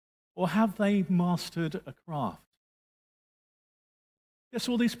Or have they mastered a craft? Yes,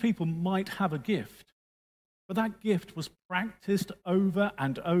 all these people might have a gift, but that gift was practiced over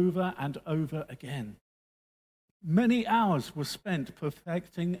and over and over again. Many hours were spent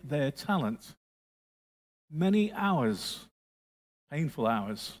perfecting their talent. Many hours, painful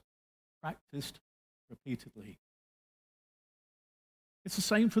hours, practiced repeatedly. It's the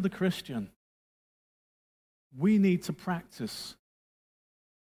same for the Christian. We need to practice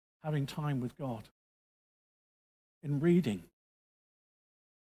having time with God in reading.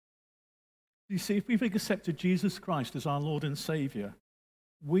 You see, if we've accepted Jesus Christ as our Lord and Savior,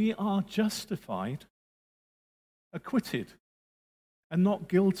 we are justified, acquitted, and not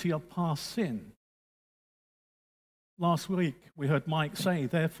guilty of past sin. Last week, we heard Mike say,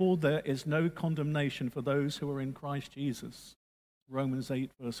 therefore there is no condemnation for those who are in Christ Jesus. Romans 8,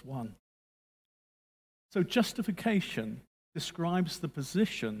 verse 1. So justification describes the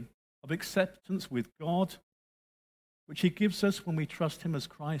position of acceptance with God, which he gives us when we trust him as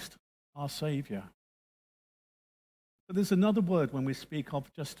Christ, our Savior. But there's another word when we speak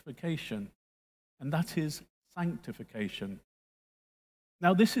of justification, and that is sanctification.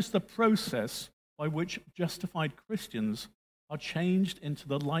 Now, this is the process by which justified Christians are changed into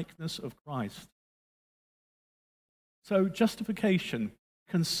the likeness of Christ. So justification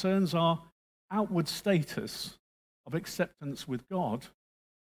concerns our outward status of acceptance with God,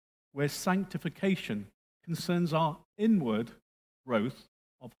 where sanctification concerns our inward growth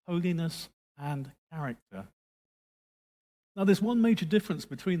of holiness and character. Now, there's one major difference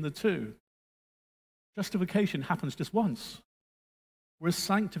between the two. Justification happens just once, whereas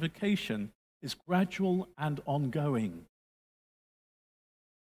sanctification is gradual and ongoing.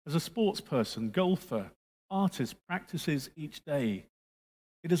 As a sports person, golfer, artist practices each day,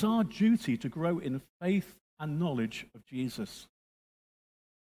 it is our duty to grow in faith and knowledge of Jesus.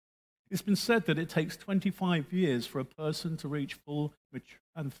 It's been said that it takes 25 years for a person to reach full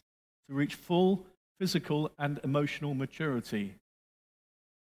physical and emotional maturity,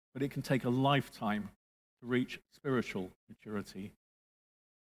 but it can take a lifetime to reach spiritual maturity.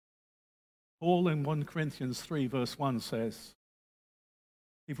 Paul in 1 Corinthians 3 verse 1 says,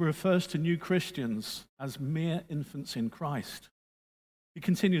 he refers to new Christians as mere infants in Christ. He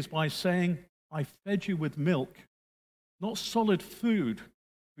continues by saying, I fed you with milk, not solid food,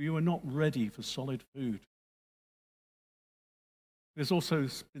 for you are not ready for solid food. It has also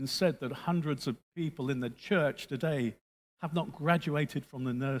been said that hundreds of people in the church today have not graduated from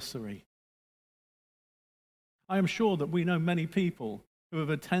the nursery. I am sure that we know many people who have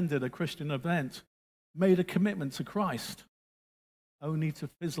attended a Christian event, made a commitment to Christ, only to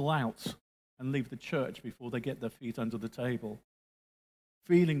fizzle out and leave the church before they get their feet under the table,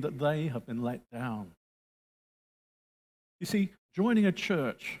 feeling that they have been let down. You see, joining a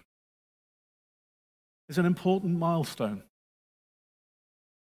church is an important milestone,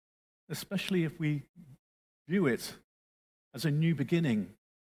 especially if we view it as a new beginning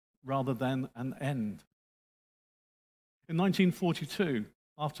rather than an end. In 1942,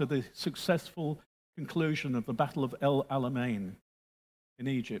 after the successful conclusion of the Battle of El Alamein in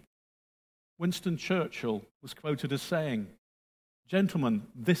Egypt, Winston Churchill was quoted as saying, "Gentlemen,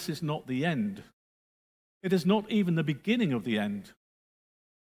 this is not the end. It is not even the beginning of the end,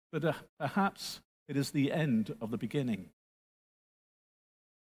 but perhaps it is the end of the beginning."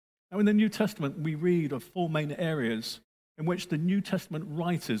 Now, in the New Testament, we read of four main areas in which the New Testament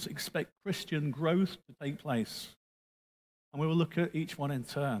writers expect Christian growth to take place. And we will look at each one in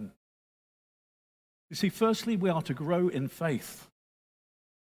turn. You see, firstly, we are to grow in faith.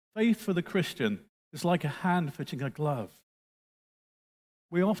 Faith for the Christian is like a hand fitting a glove.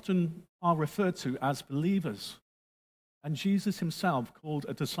 We often are referred to as believers, and Jesus himself called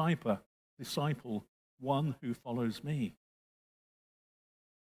a disciple, one who follows me.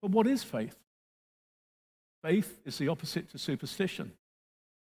 But what is faith? Faith is the opposite to superstition.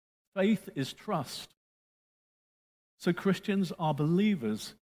 Faith is trust. So Christians are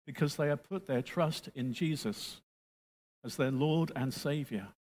believers because they have put their trust in Jesus as their Lord and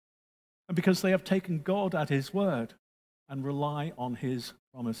Savior, and because they have taken God at his word and rely on his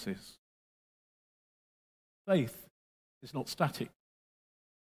promises. Faith is not static.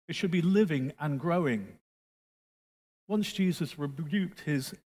 It should be living and growing. Once Jesus rebuked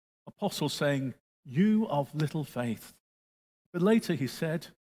his apostles, saying, "You of little faith." But later he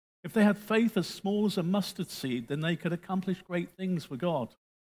said, if they had faith as small as a mustard seed, then they could accomplish great things for God.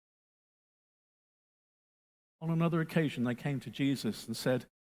 On another occasion, they came to Jesus and said,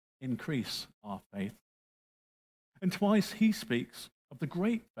 "Increase our faith." And twice he speaks of the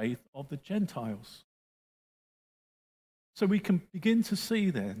great faith of the Gentiles. So we can begin to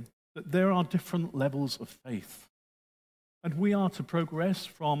see then that there are different levels of faith, and we are to progress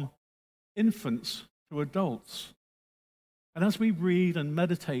from infants to adults. And as we read and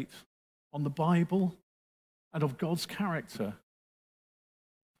meditate on the Bible and of God's character,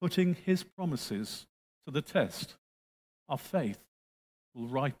 putting his promises to the test, our faith will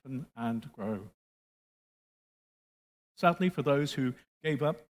ripen and grow. Sadly, for those who gave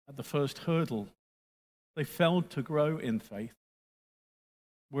up at the first hurdle, they failed to grow in faith,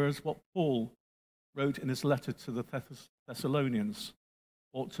 whereas what Paul wrote in his letter to the Thessalonians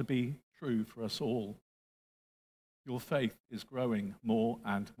ought to be true for us all. Your faith is growing more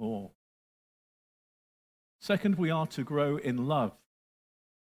and more. Second, we are to grow in love.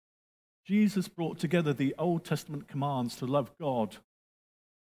 Jesus brought together the Old Testament commands to love God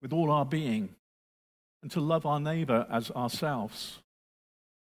with all our being and to love our neighbor as ourselves,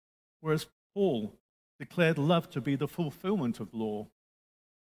 whereas Paul declared love to be the fulfillment of law.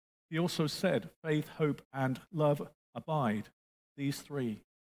 He also said, faith, hope, and love abide, these three,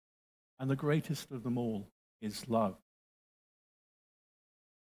 and the greatest of them all is love.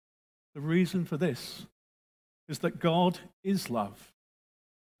 The reason for this is that God is love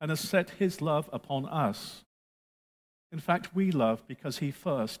and has set his love upon us. In fact, we love because he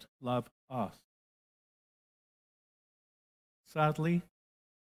first loved us. Sadly,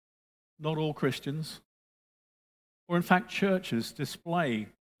 not all Christians, or in fact churches, display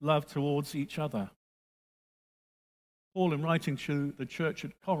love towards each other. Paul, in writing to the church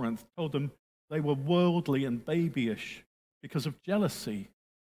at Corinth, told them they were worldly and babyish because of jealousy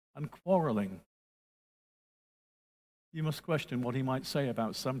and quarreling. You must question what he might say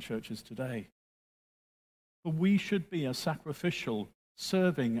about some churches today. For we should be a sacrificial,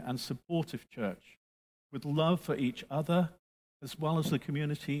 serving, and supportive church with love for each other as well as the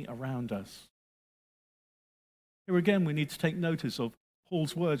community around us. Here again, we need to take notice of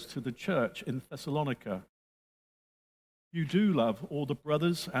Paul's words to the church in Thessalonica. You do love all the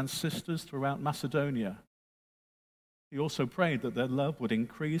brothers and sisters throughout Macedonia. He also prayed that their love would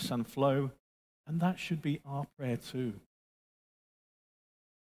increase and flow, and that should be our prayer too.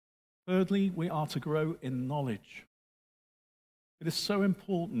 Thirdly, we are to grow in knowledge. It is so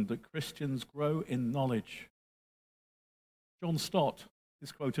important that Christians grow in knowledge. John Stott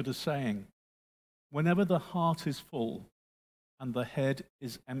is quoted as saying, whenever the heart is full and the head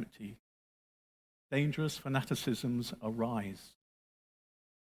is empty, dangerous fanaticisms arise.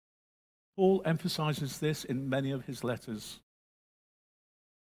 Paul emphasizes this in many of his letters.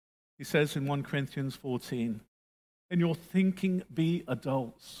 He says in 1 Corinthians 14, in your thinking be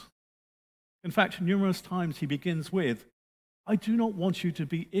adults. In fact, numerous times he begins with, I do not want you to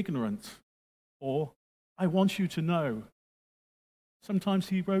be ignorant, or I want you to know. Sometimes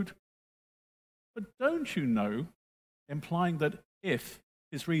he wrote, but don't you know, implying that if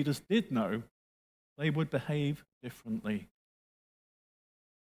his readers did know, they would behave differently.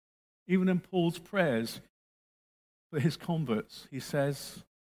 Even in Paul's prayers for his converts, he says,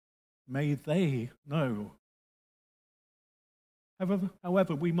 may they know.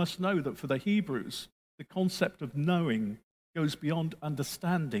 However, we must know that for the Hebrews, the concept of knowing goes beyond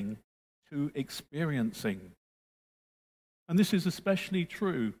understanding to experiencing. And this is especially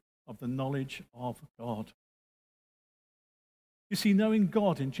true of the knowledge of God. You see, knowing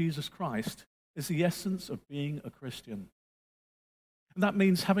God in Jesus Christ is the essence of being a Christian. And that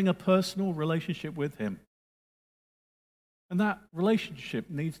means having a personal relationship with him. And that relationship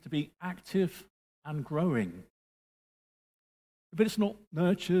needs to be active and growing. If it's not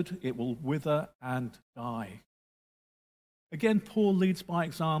nurtured, it will wither and die. Again, Paul leads by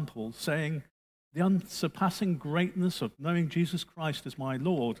example, saying, the unsurpassing greatness of knowing Jesus Christ as my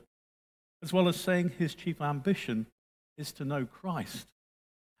Lord, as well as saying his chief ambition is to know Christ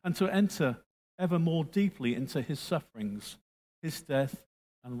and to enter ever more deeply into his sufferings, his death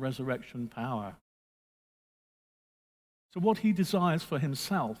and resurrection power. So what he desires for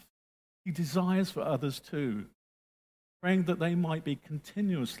himself, he desires for others too, praying that they might be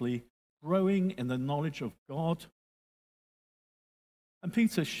continuously growing in the knowledge of God. And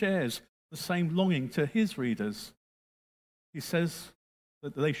Peter shares the same longing to his readers. He says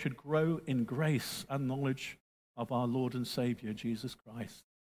that they should grow in grace and knowledge of our Lord and Savior, Jesus Christ.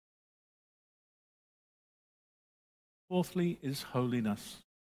 Fourthly is holiness.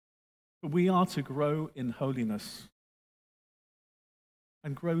 We are to grow in holiness.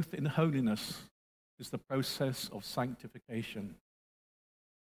 And growth in holiness is the process of sanctification.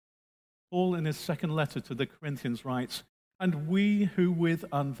 Paul, in his second letter to the Corinthians, writes, and we who with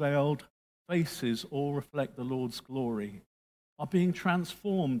unveiled faces all reflect the Lord's glory are being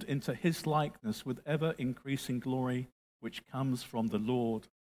transformed into his likeness with ever-increasing glory which comes from the Lord,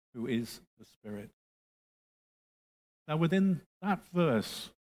 who is the Spirit. Now, within that verse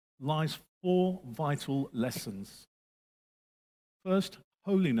lies four vital lessons. First,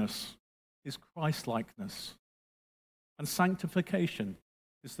 holiness is Christ-likeness, and sanctification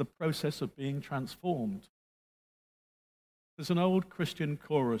is the process of being transformed. There's an old Christian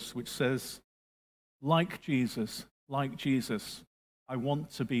chorus which says, like Jesus, I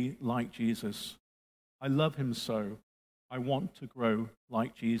want to be like Jesus. I love him so. I want to grow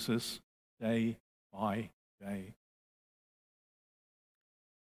like Jesus day by day.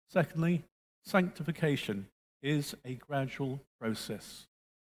 Secondly, sanctification is a gradual process.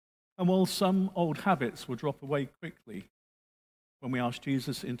 And while some old habits will drop away quickly when we ask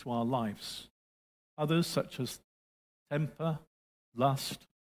Jesus into our lives, others such as temper, lust,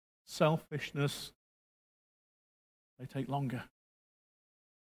 selfishness, they take longer.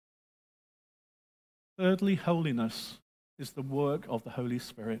 Thirdly, holiness is the work of the Holy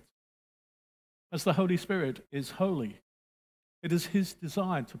Spirit. As the Holy Spirit is holy, it is his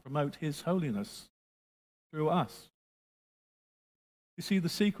desire to promote his holiness through us. You see, the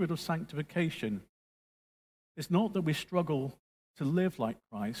secret of sanctification is not that we struggle to live like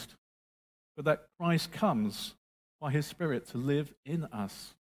Christ, but that Christ comes by his Spirit to live in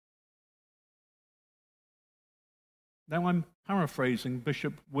us. Now I'm paraphrasing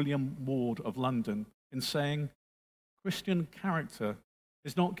Bishop William Ward of London in saying, Christian character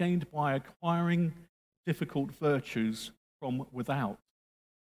is not gained by acquiring difficult virtues from without,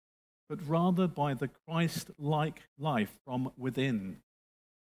 but rather by the Christ-like life from within.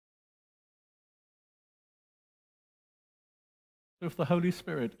 So if the Holy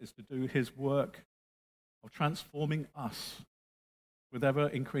Spirit is to do his work of transforming us with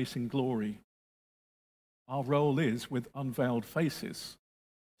ever-increasing glory, our role is, with unveiled faces,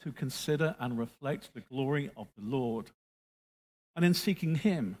 to consider and reflect the glory of the Lord. And in seeking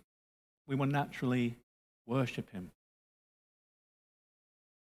him, we will naturally worship him.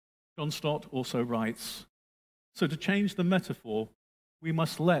 John Stott also writes, so to change the metaphor, we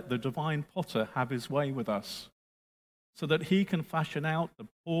must let the divine potter have his way with us, so that he can fashion out the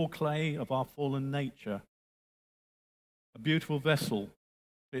poor clay of our fallen nature, a beautiful vessel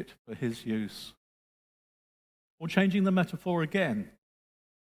fit for his use. Or changing the metaphor again,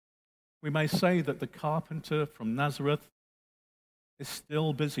 we may say that the carpenter from Nazareth is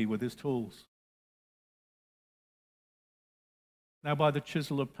still busy with his tools. Now by the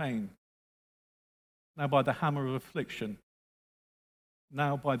chisel of pain, now by the hammer of affliction,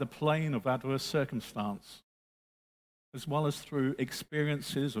 now by the plane of adverse circumstance, as well as through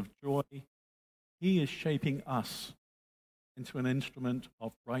experiences of joy, he is shaping us into an instrument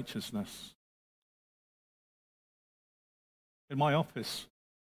of righteousness. In my office,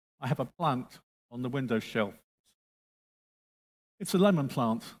 I have a plant on the window shelf. It's a lemon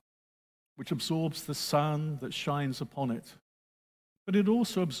plant, which absorbs the sun that shines upon it, but it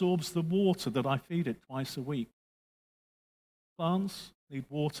also absorbs the water that I feed it twice a week. Plants need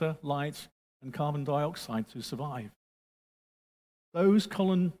water, light, and carbon dioxide to survive. Those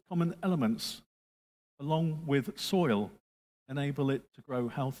common elements, along with soil, enable it to grow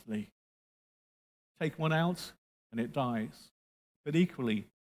healthily. Take one out and it dies, but equally,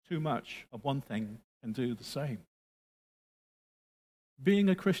 too much of one thing can do the same. Being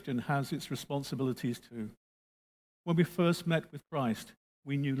a Christian has its responsibilities too. When we first met with Christ,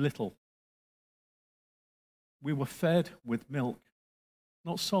 we knew little. We were fed with milk,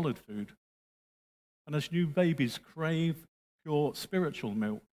 not solid food. And as new babies crave pure spiritual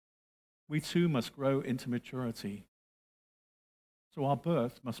milk, we too must grow into maturity. So our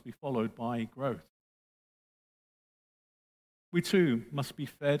birth must be followed by growth. We too must be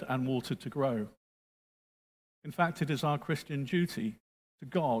fed and watered to grow. In fact, it is our Christian duty to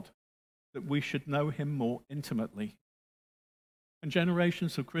God that we should know him more intimately. And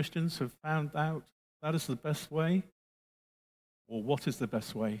generations of Christians have found out that is the best way, or what is the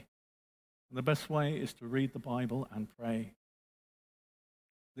best way. And the best way is to read the Bible and pray.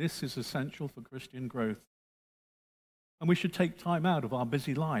 This is essential for Christian growth. And we should take time out of our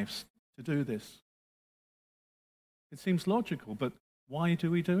busy lives to do this. It seems logical, but why do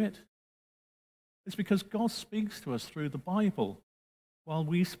we do it? It's because God speaks to us through the Bible, while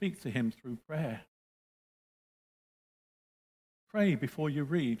we speak to him through prayer. Pray before you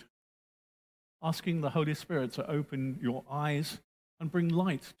read, asking the Holy Spirit to open your eyes and bring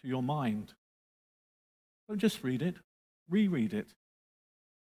light to your mind. Don't just read it, reread it.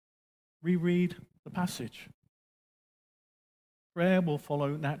 Reread the passage. Prayer will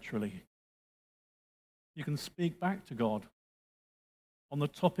follow naturally. You can speak back to God on the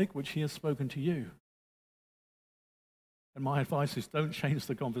topic which he has spoken to you. And my advice is don't change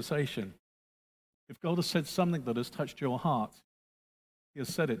the conversation. If God has said something that has touched your heart, he has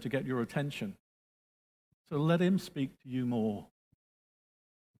said it to get your attention. So let him speak to you more.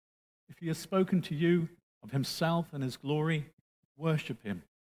 If he has spoken to you of himself and his glory, worship him.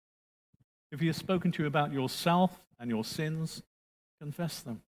 If he has spoken to you about yourself and your sins, confess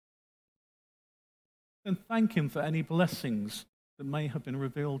them. Then thank him for any blessings that may have been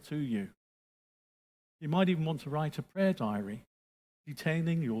revealed to you. You might even want to write a prayer diary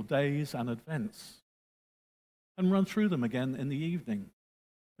detailing your days and events and run through them again in the evening,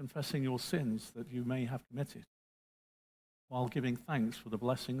 confessing your sins that you may have committed while giving thanks for the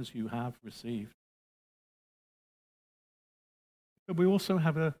blessings you have received. But we also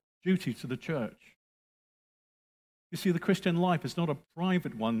have a duty to the church. You see, the Christian life is not a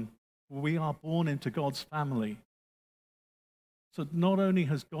private one. We are born into God's family. So not only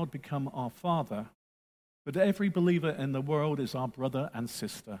has God become our Father, but every believer in the world is our brother and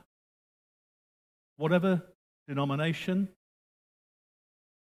sister. Whatever denomination,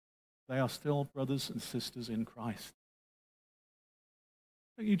 they are still brothers and sisters in Christ.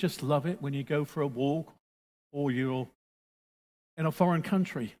 Don't you just love it when you go for a walk or you're in a foreign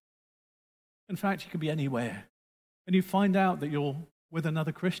country? In fact, you can be anywhere. And you find out that you're with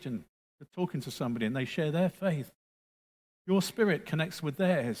another Christian, you're talking to somebody and they share their faith. Your spirit connects with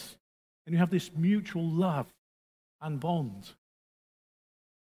theirs. And you have this mutual love and bond.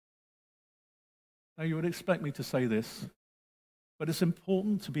 Now, you would expect me to say this, but it's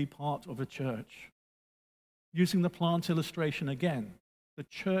important to be part of a church. Using the plant illustration again, the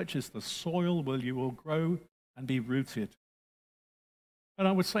church is the soil where you will grow and be rooted. And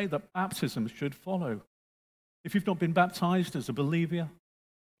I would say that baptism should follow. If you've not been baptized as a believer,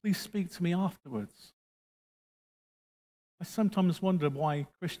 please speak to me afterwards. I sometimes wonder why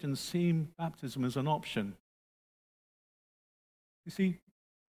Christians see baptism as an option. You see,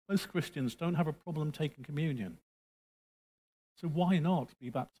 most Christians don't have a problem taking communion. So why not be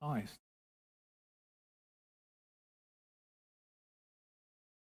baptized?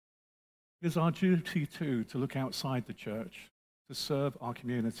 It is our duty, too, to look outside the church, to serve our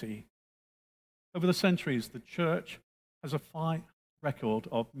community. Over the centuries, the church has a fine record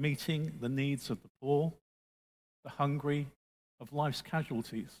of meeting the needs of the poor, the hungry, of life's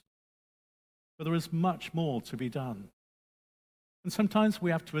casualties. But there is much more to be done. And sometimes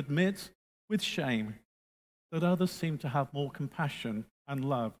we have to admit, with shame, that others seem to have more compassion and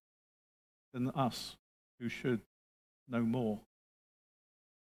love than us, who should know more.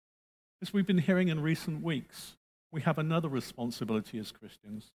 As we've been hearing in recent weeks, we have another responsibility as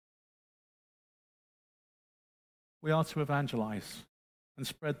Christians. We are to evangelize and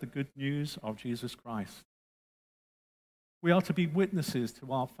spread the good news of Jesus Christ. We are to be witnesses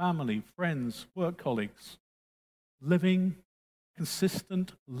to our family, friends, work colleagues, living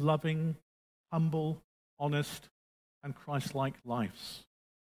consistent, loving, humble, honest, and Christ-like lives.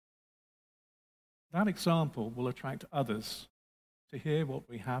 That example will attract others to hear what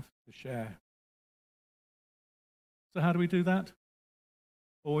we have to share. So how do we do that?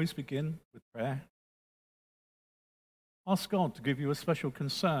 Always begin with prayer. Ask God to give you a special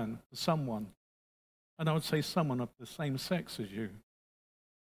concern for someone, and I would say someone of the same sex as you.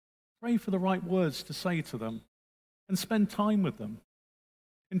 Pray for the right words to say to them and spend time with them.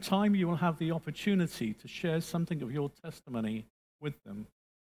 In time, you will have the opportunity to share something of your testimony with them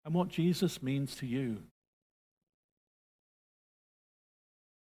and what Jesus means to you.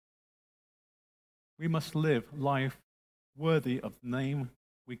 We must live life worthy of the name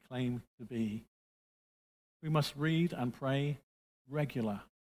we claim to be. We must read and pray regular.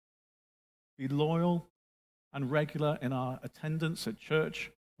 Be loyal and regular in our attendance at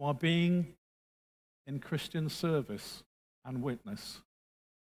church while being in Christian service and witness.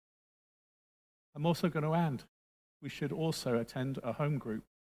 I'm also going to add, we should also attend a home group.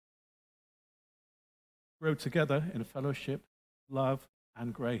 Grow together in fellowship, love,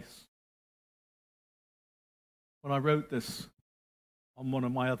 and grace. When I wrote this on one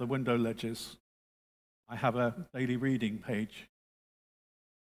of my other window ledges, I have a daily reading page.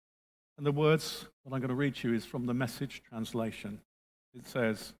 And the words that I'm going to read to you is from the Message translation. It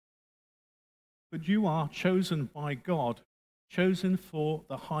says, "But you are chosen by God, chosen for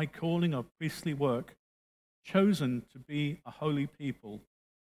the high calling of priestly work, chosen to be a holy people,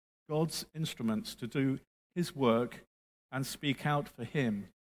 God's instruments to do his work and speak out for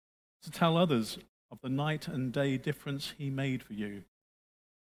him, to tell others of the night and day difference he made for you."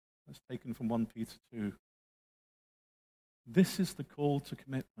 That's taken from 1 Peter 2. This is the call to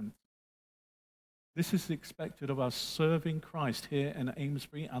commitment. This is expected of us serving Christ here in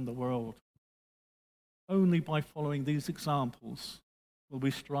Amesbury and the world. Only by following these examples will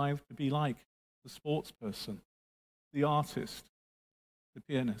we strive to be like the sports person, the artist, the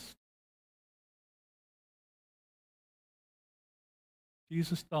pianist.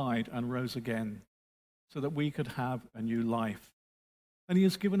 Jesus died and rose again so that we could have a new life. And he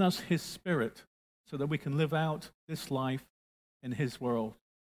has given us his Spirit so that we can live out this life in his world.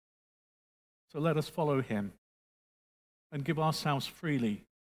 So let us follow him and give ourselves freely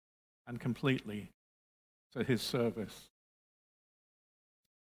and completely to his service.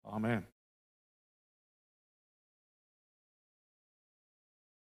 Amen.